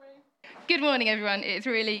Good morning, everyone. It's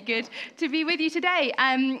really good to be with you today.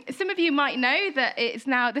 Some of you might know that it's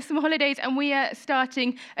now the summer holidays and we are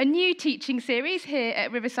starting a new teaching series here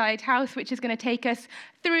at Riverside House, which is going to take us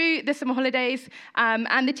through the summer holidays.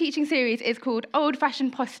 And the teaching series is called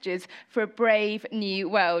Old-Fashioned Postures for a Brave New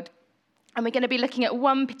World. And we're going to be looking at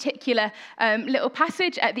one particular little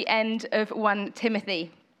passage at the end of 1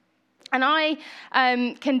 Timothy. And I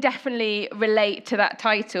can definitely relate to that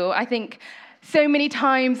title. I think so many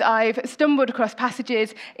times I've stumbled across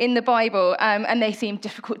passages in the Bible and they seem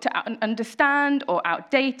difficult to understand or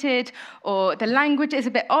outdated, or the language is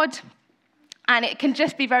a bit odd, and it can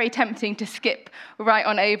just be very tempting to skip right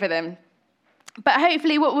on over them. But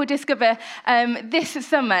hopefully what we'll discover this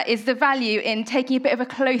summer is the value in taking a bit of a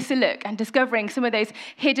closer look and discovering some of those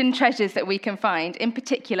hidden treasures that we can find, in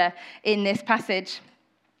particular in this passage.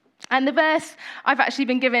 And the verse I've actually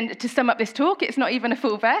been given to sum up this talk, it's not even a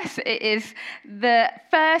full verse, it is the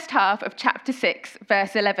first half of chapter 6,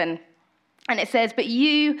 verse 11. And it says, "But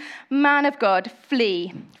you, man of God,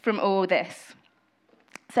 flee from all this."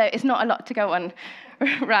 So it's not a lot to go on,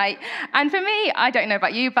 right? And for me, I don't know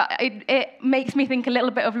about you, but it makes me think a little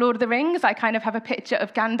bit of Lord of the Rings. I kind of have a picture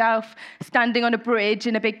of Gandalf standing on a bridge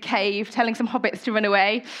in a big cave, telling some hobbits to run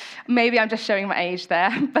away. Maybe I'm just showing my age there,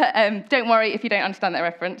 but don't worry if you don't understand that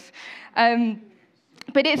reference.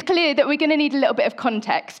 But it's clear that we're going to need a little bit of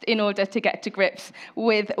context in order to get to grips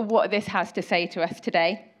with what this has to say to us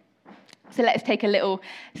today. So let's take a little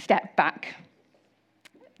step back.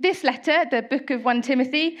 This letter, the book of 1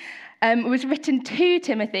 Timothy, was written to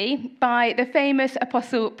Timothy by the famous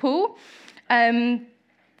apostle Paul.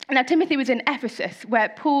 Now, Timothy was in Ephesus, where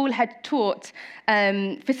Paul had taught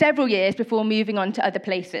for several years before moving on to other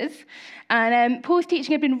places. And Paul's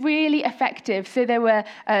teaching had been really effective, so there were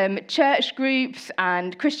church groups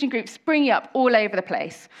and Christian groups springing up all over the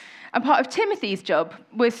place. And part of Timothy's job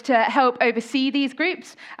was to help oversee these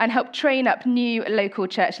groups and help train up new local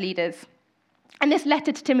church leaders. And this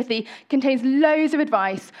letter to Timothy contains loads of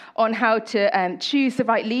advice on how to choose the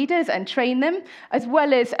right leaders and train them, as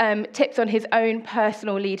well as tips on his own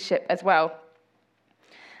personal leadership as well.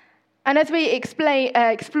 And as we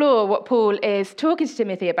explore what Paul is talking to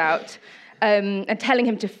Timothy about and telling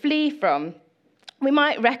him to flee from, we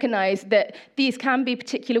might recognize that these can be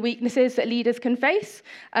particular weaknesses that leaders can face.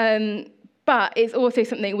 But it's also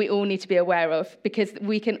something we all need to be aware of, because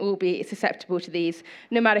we can all be susceptible to these,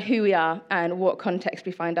 no matter who we are and what context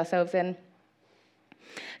we find ourselves in.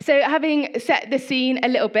 So having set the scene a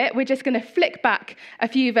little bit, we're just going to flick back a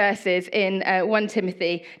few verses in 1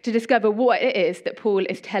 Timothy to discover what it is that Paul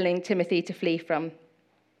is telling Timothy to flee from.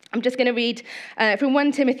 I'm just going to read from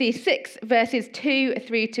 1 Timothy 6, verses 2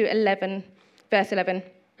 through to 11, verse 11.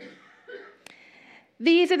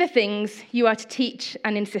 "These are the things you are to teach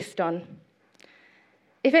and insist on.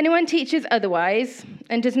 If anyone teaches otherwise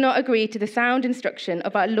and does not agree to the sound instruction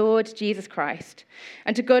of our Lord Jesus Christ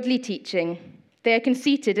and to godly teaching, they are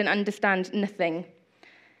conceited and understand nothing.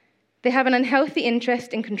 They have an unhealthy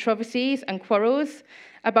interest in controversies and quarrels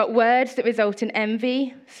about words that result in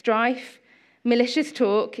envy, strife, malicious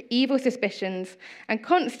talk, evil suspicions, and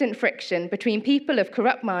constant friction between people of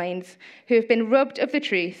corrupt minds who have been robbed of the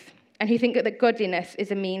truth and who think that godliness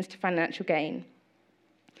is a means to financial gain.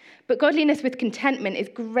 But godliness with contentment is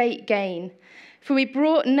great gain, for we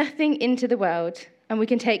brought nothing into the world, and we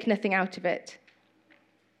can take nothing out of it.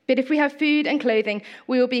 But if we have food and clothing,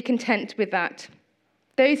 we will be content with that.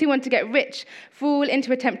 Those who want to get rich fall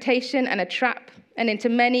into a temptation and a trap, and into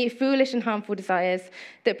many foolish and harmful desires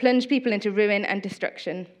that plunge people into ruin and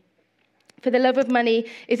destruction. For the love of money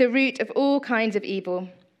is a root of all kinds of evil.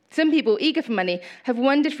 Some people, eager for money, have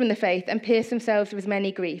wandered from the faith and pierced themselves with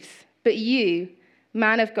many griefs. But you,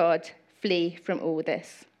 man of God, flee from all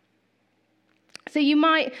this." So you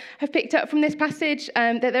might have picked up from this passage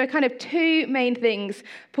that there are kind of two main things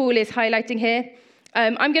Paul is highlighting here.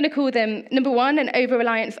 I'm going to call them, number one, an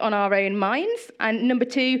over-reliance on our own minds, and number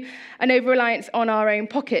two, an over-reliance on our own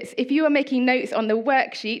pockets. If you are making notes on the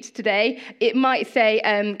worksheet today, it might say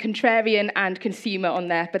contrarian and consumer on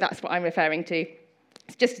there, but that's what I'm referring to.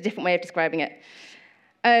 It's just a different way of describing it.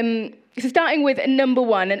 So starting with number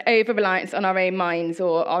one, an over-reliance on our own minds,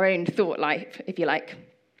 or our own thought life, if you like.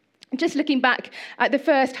 Just looking back at the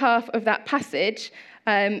first half of that passage,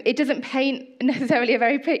 it doesn't paint necessarily a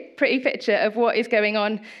very pretty picture of what is going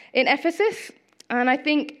on in Ephesus. And I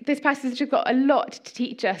think this passage has got a lot to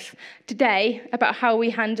teach us today about how we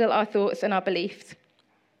handle our thoughts and our beliefs.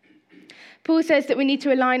 Paul says that we need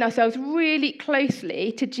to align ourselves really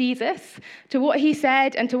closely to Jesus, to what he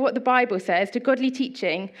said and to what the Bible says, to godly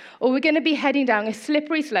teaching, or we're going to be heading down a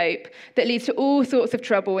slippery slope that leads to all sorts of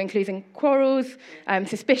trouble, including quarrels,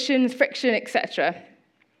 suspicions, friction, etc.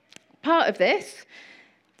 Part of this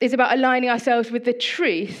is about aligning ourselves with the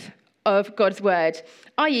truth of God's word,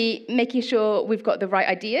 i.e. making sure we've got the right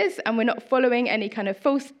ideas and we're not following any kind of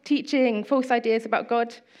false teaching, false ideas about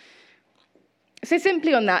God. So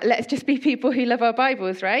simply on that, let's just be people who love our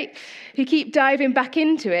Bibles, right? Who keep diving back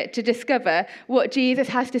into it to discover what Jesus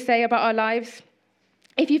has to say about our lives.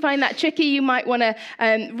 If you find that tricky, you might want to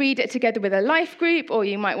read it together with a life group, or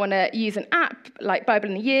you might want to use an app like Bible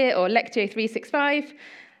in a Year or Lectio 365.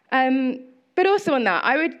 But also on that,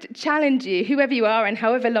 I would challenge you, whoever you are and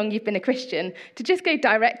however long you've been a Christian, to just go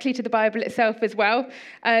directly to the Bible itself as well.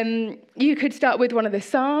 You could start with one of the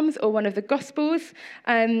Psalms or one of the Gospels.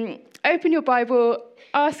 Open your Bible,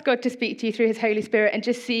 ask God to speak to you through his Holy Spirit and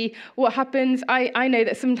just see what happens. I know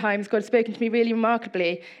that sometimes God's spoken to me really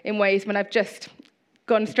remarkably in ways when I've just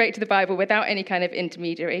gone straight to the Bible without any kind of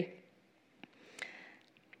intermediary.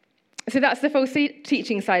 So that's the false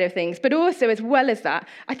teaching side of things. But also, as well as that,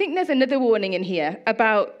 I think there's another warning in here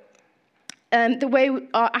about the way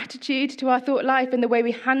our attitude to our thought life and the way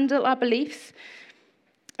we handle our beliefs.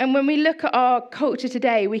 And when we look at our culture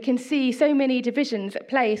today, we can see so many divisions at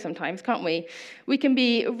play sometimes, can't we? We can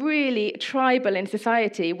be really tribal in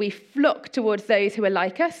society. We flock towards those who are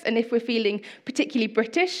like us. And if we're feeling particularly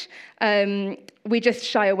British, we just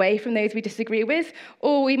shy away from those we disagree with,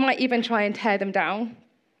 or we might even try and tear them down.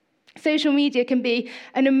 Social media can be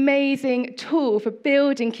an amazing tool for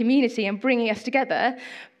building community and bringing us together,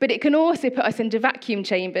 but it can also put us into vacuum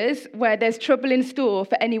chambers where there's trouble in store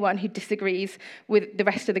for anyone who disagrees with the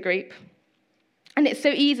rest of the group. And it's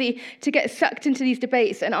so easy to get sucked into these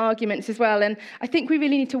debates and arguments as well, and I think we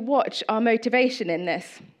really need to watch our motivation in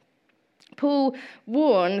this. Paul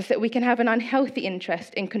warns that we can have an unhealthy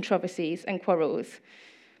interest in controversies and quarrels.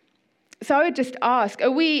 So I would just ask, are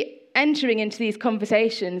we entering into these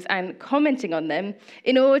conversations and commenting on them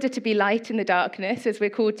in order to be light in the darkness, as we're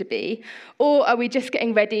called to be? Or are we just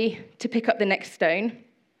getting ready to pick up the next stone?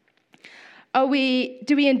 Do we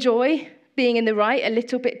enjoy being in the right a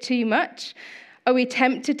little bit too much? Are we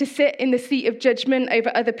tempted to sit in the seat of judgment over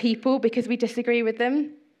other people because we disagree with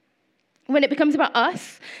them? When it becomes about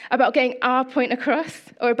us, about getting our point across,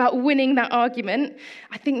 or about winning that argument,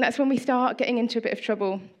 I think that's when we start getting into a bit of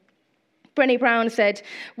trouble. Brené Brown said,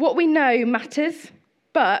 "What we know matters,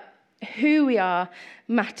 but who we are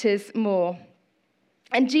matters more."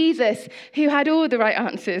 And Jesus, who had all the right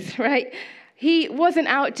answers, right? He wasn't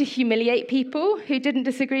out to humiliate people who didn't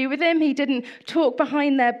disagree with him. He didn't talk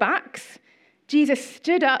behind their backs. Jesus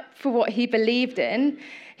stood up for what he believed in.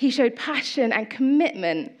 He showed passion and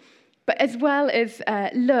commitment, but as well as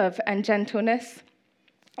love and gentleness.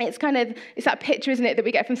 It's that picture, isn't it, that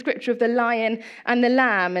we get from Scripture of the lion and the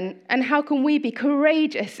lamb, and how can we be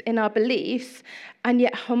courageous in our beliefs and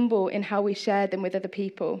yet humble in how we share them with other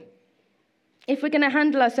people? If we're going to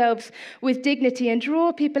handle ourselves with dignity and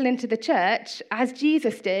draw people into the church, as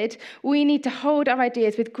Jesus did, we need to hold our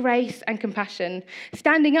ideas with grace and compassion,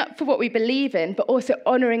 standing up for what we believe in, but also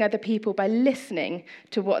honouring other people by listening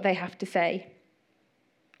to what they have to say.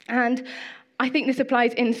 And I think this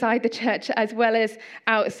applies inside the church as well as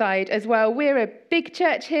outside as well. We're a big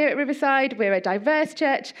church here at Riverside, we're a diverse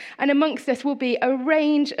church, and amongst us will be a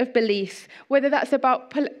range of beliefs, whether that's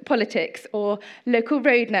about politics or local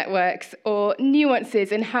road networks or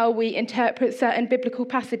nuances in how we interpret certain biblical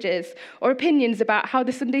passages or opinions about how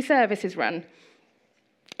the Sunday service is run.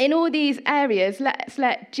 In all these areas, let's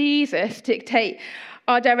let Jesus dictate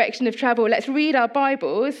our direction of travel. Let's read our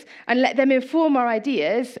Bibles and let them inform our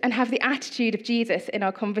ideas and have the attitude of Jesus in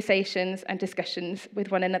our conversations and discussions with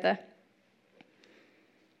one another.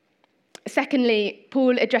 Secondly,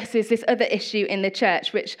 Paul addresses this other issue in the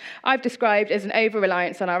church, which I've described as an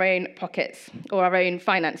over-reliance on our own pockets or our own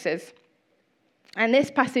finances. And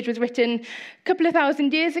this passage was written a couple of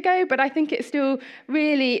thousand years ago, but I think it still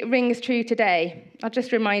really rings true today. I'll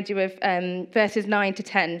just remind you of verses 9 to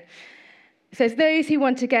 10. It says, "Those who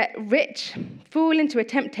want to get rich fall into a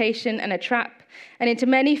temptation and a trap, and into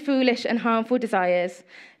many foolish and harmful desires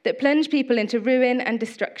that plunge people into ruin and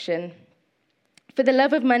destruction. For the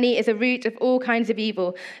love of money is a root of all kinds of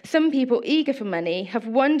evil. Some people eager for money have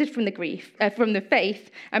wandered from the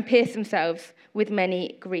faith and pierced themselves with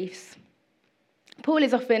many griefs." Paul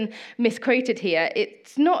is often misquoted here.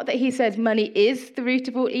 It's not that he says money is the root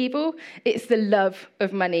of all evil, it's the love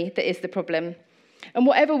of money that is the problem. And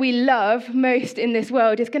whatever we love most in this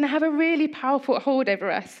world is going to have a really powerful hold over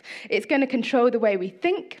us. It's going to control the way we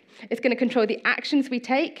think. It's going to control the actions we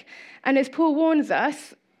take. And as Paul warns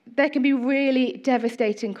us, there can be really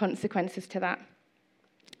devastating consequences to that.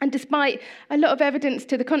 And despite a lot of evidence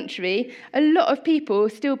to the contrary, a lot of people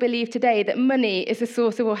still believe today that money is a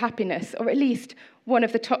source of all happiness, or at least one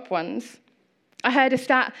of the top ones. I heard a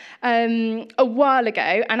stat a while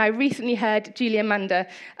ago, and I recently heard Julia Mander,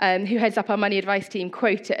 who heads up our money advice team,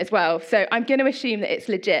 quote it as well. So I'm going to assume that it's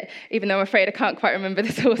legit, even though I'm afraid I can't quite remember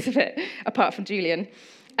the source of it, apart from Julian.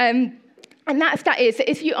 And that stat is that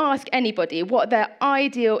if you ask anybody what their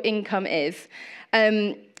ideal income is,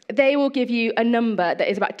 they will give you a number that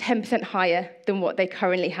is about 10% higher than what they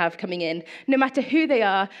currently have coming in, no matter who they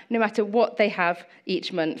are, no matter what they have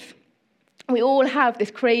each month. We all have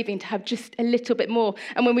this craving to have just a little bit more.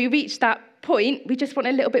 And when we reach that point, we just want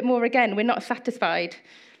a little bit more again. We're not satisfied.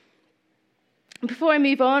 Before I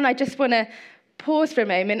move on, I just want to pause for a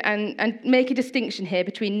moment and make a distinction here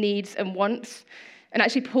between needs and wants. And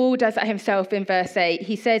actually, Paul does that himself in verse 8.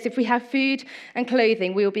 He says, if we have food and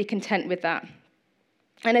clothing, we will be content with that.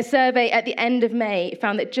 And a survey at the end of May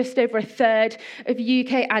found that just over a third of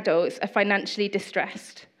UK adults are financially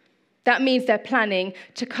distressed. That means they're planning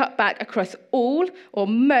to cut back across all or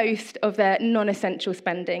most of their non-essential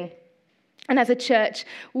spending. And as a church,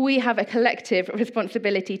 we have a collective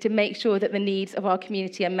responsibility to make sure that the needs of our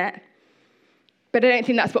community are met. But I don't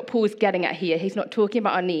think that's what Paul's getting at here. He's not talking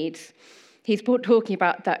about our needs. He's talking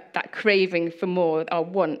about that craving for more, our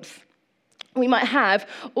wants. We might have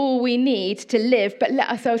all we need to live, but let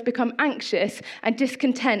ourselves become anxious and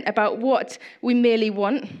discontent about what we merely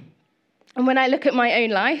want. And when I look at my own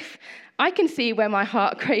life, I can see where my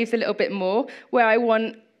heart craves a little bit more, where I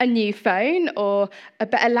want a new phone or a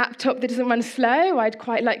better laptop that doesn't run slow. I'd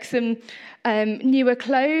quite like some newer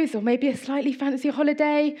clothes or maybe a slightly fancier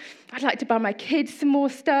holiday. I'd like to buy my kids some more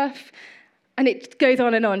stuff. And it goes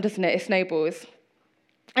on, doesn't it? It snowballs.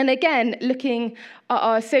 And again, looking at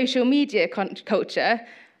our social media culture,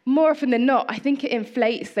 more often than not, I think it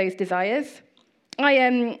inflates those desires.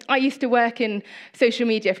 I used to work in social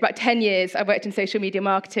media for about 10 years. I worked in social media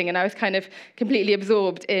marketing, and I was kind of completely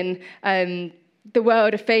absorbed in the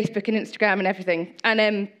world of Facebook and Instagram and everything.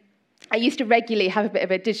 And I used to regularly have a bit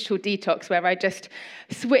of a digital detox where I just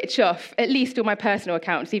switch off at least all my personal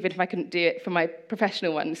accounts, even if I couldn't do it for my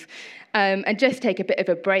professional ones, and just take a bit of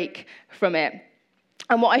a break from it.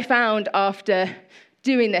 And what I found after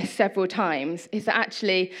doing this several times is that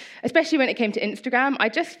actually, especially when it came to Instagram, I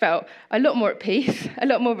just felt a lot more at peace, a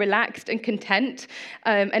lot more relaxed and content,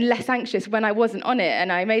 and less anxious when I wasn't on it.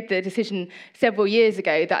 And I made the decision several years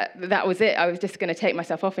ago that was it. I was just going to take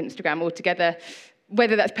myself off Instagram altogether.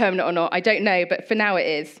 Whether that's permanent or not, I don't know, but for now it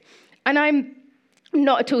is. And I'm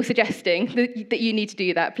not at all suggesting that you need to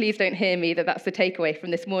do that. Please don't hear me that that's the takeaway from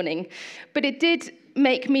this morning. But it did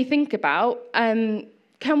make me think about,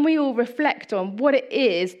 can we all reflect on what it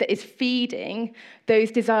is that is feeding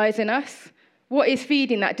those desires in us? What is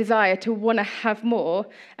feeding that desire to want to have more?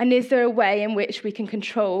 And is there a way in which we can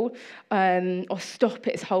control or stop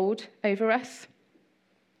its hold over us?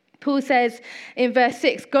 Paul says in verse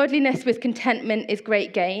 6, godliness with contentment is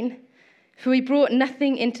great gain, for we brought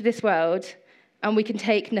nothing into this world, and we can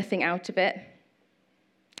take nothing out of it.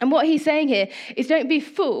 And what he's saying here is don't be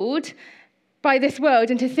fooled by this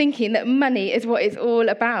world into thinking that money is what it's all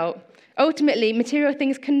about. Ultimately, material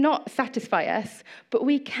things cannot satisfy us, but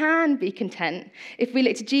we can be content if we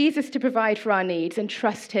look to Jesus to provide for our needs and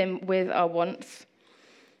trust him with our wants.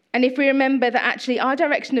 And if we remember that actually our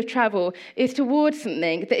direction of travel is towards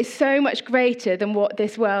something that is so much greater than what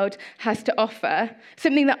this world has to offer,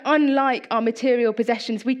 something that, unlike our material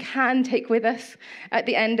possessions, we can take with us at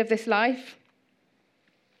the end of this life.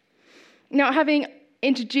 Now, having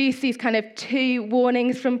introduced these kind of two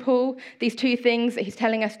warnings from Paul, these two things that he's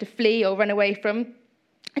telling us to flee or run away from,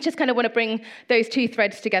 I just kind of want to bring those two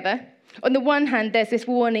threads together. On the one hand, there's this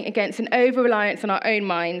warning against an over-reliance on our own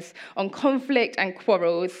minds, on conflict and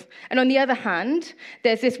quarrels. And on the other hand,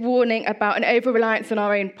 there's this warning about an over-reliance on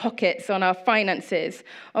our own pockets, on our finances,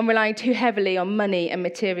 on relying too heavily on money and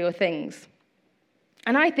material things.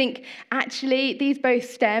 And I think, actually, these both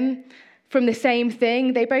stem from the same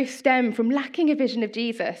thing. They both stem from lacking a vision of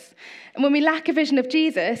Jesus. And when we lack a vision of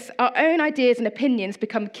Jesus, our own ideas and opinions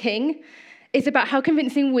become king. It's about how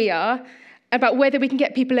convincing we are, about whether we can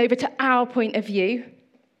get people over to our point of view.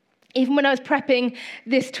 Even when I was prepping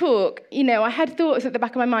this talk, I had thoughts at the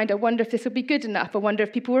back of my mind. I wonder if this will be good enough. I wonder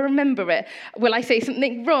if people will remember it. Will I say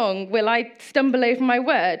something wrong? Will I stumble over my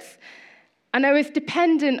words? And I was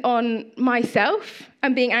dependent on myself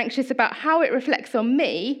and being anxious about how it reflects on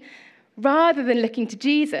me, rather than looking to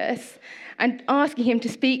Jesus and asking him to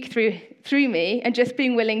speak through me and just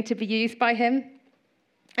being willing to be used by him.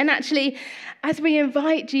 And actually, as we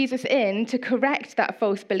invite Jesus in to correct that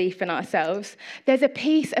false belief in ourselves, there's a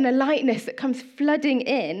peace and a lightness that comes flooding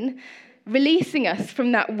in, releasing us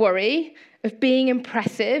from that worry of being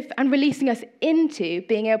impressive and releasing us into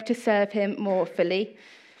being able to serve him more fully.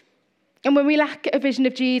 And when we lack a vision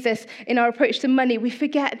of Jesus in our approach to money, we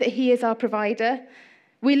forget that he is our provider.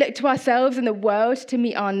 We look to ourselves and the world to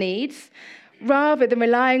meet our needs, rather than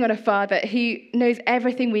relying on a Father who knows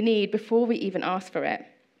everything we need before we even ask for it.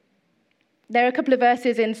 There are a couple of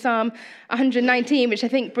verses in Psalm 119 which I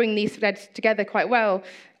think bring these threads together quite well.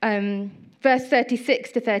 Verse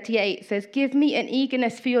 36 to 38 says, "Give me an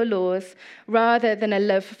eagerness for your laws rather than a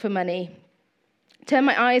love for money. Turn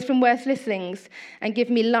my eyes from worthless things and give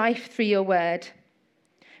me life through your word.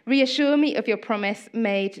 Reassure me of your promise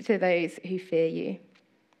made to those who fear you."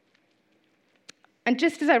 And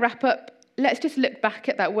just as I wrap up, let's just look back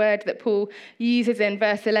at that word that Paul uses in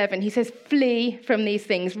verse 11. He says, flee from these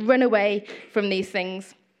things, run away from these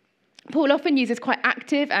things. Paul often uses quite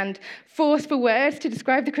active and forceful words to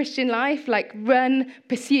describe the Christian life, like run,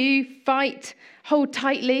 pursue, fight, hold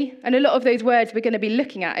tightly. And a lot of those words we're going to be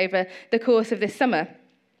looking at over the course of this summer.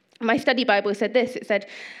 My study Bible said this. It said,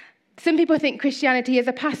 some people think Christianity is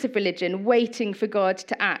a passive religion, waiting for God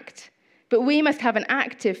to act. But we must have an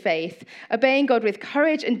active faith, obeying God with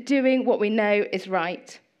courage and doing what we know is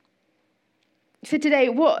right. So today,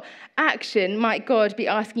 what action might God be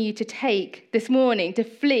asking you to take this morning to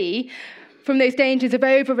flee from those dangers of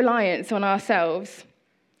over-reliance on ourselves?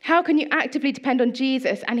 How can you actively depend on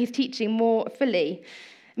Jesus and his teaching more fully?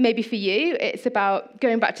 Maybe for you, it's about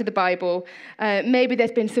going back to the Bible. Maybe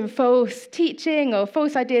there's been some false teaching or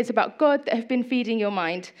false ideas about God that have been feeding your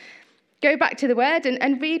mind. Go back to the Word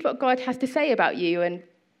and read what God has to say about you. And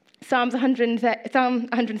Psalm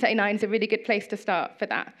 139 is a really good place to start for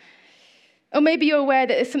that. Or maybe you're aware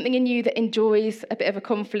that there's something in you that enjoys a bit of a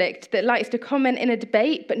conflict, that likes to comment in a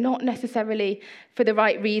debate, but not necessarily for the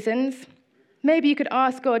right reasons. Maybe you could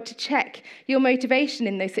ask God to check your motivation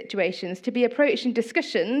in those situations, to be approaching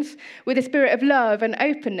discussions with a spirit of love and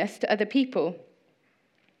openness to other people.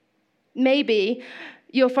 Maybe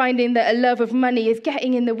you're finding that a love of money is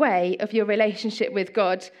getting in the way of your relationship with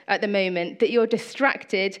God at the moment, that you're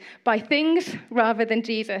distracted by things rather than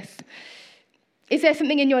Jesus. Is there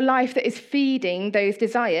something in your life that is feeding those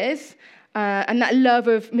desires and that love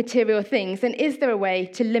of material things? And is there a way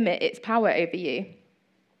to limit its power over you?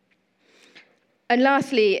 And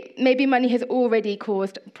lastly, maybe money has already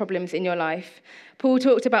caused problems in your life. Paul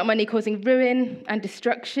talked about money causing ruin and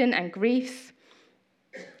destruction and griefs.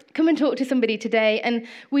 Come and talk to somebody today, and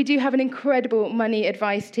we do have an incredible money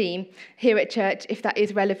advice team here at church if that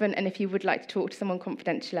is relevant and if you would like to talk to someone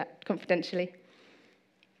confidentially.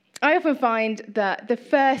 I often find that the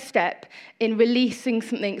first step in releasing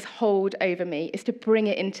something's hold over me is to bring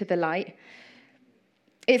it into the light.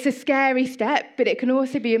 It's a scary step, but it can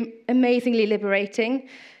also be amazingly liberating.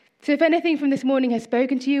 So if anything from this morning has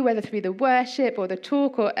spoken to you, whether through the worship or the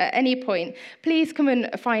talk or at any point, please come and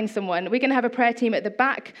find someone. We're going to have a prayer team at the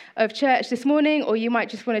back of church this morning, or you might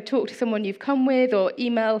just want to talk to someone you've come with or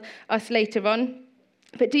email us later on.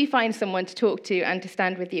 But do find someone to talk to and to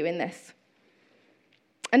stand with you in this.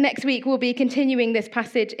 And next week, we'll be continuing this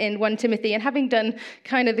passage in 1 Timothy and having done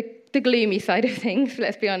kind of the gloomy side of things,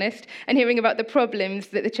 let's be honest, and hearing about the problems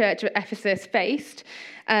that the church of Ephesus faced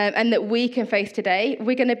and that we can face today,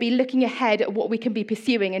 we're going to be looking ahead at what we can be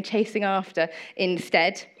pursuing and chasing after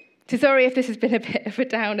instead. So sorry if this has been a bit of a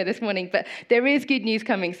downer this morning, but there is good news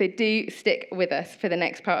coming, so do stick with us for the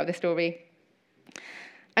next part of the story.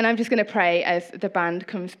 And I'm just going to pray as the band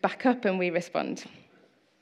comes back up and we respond.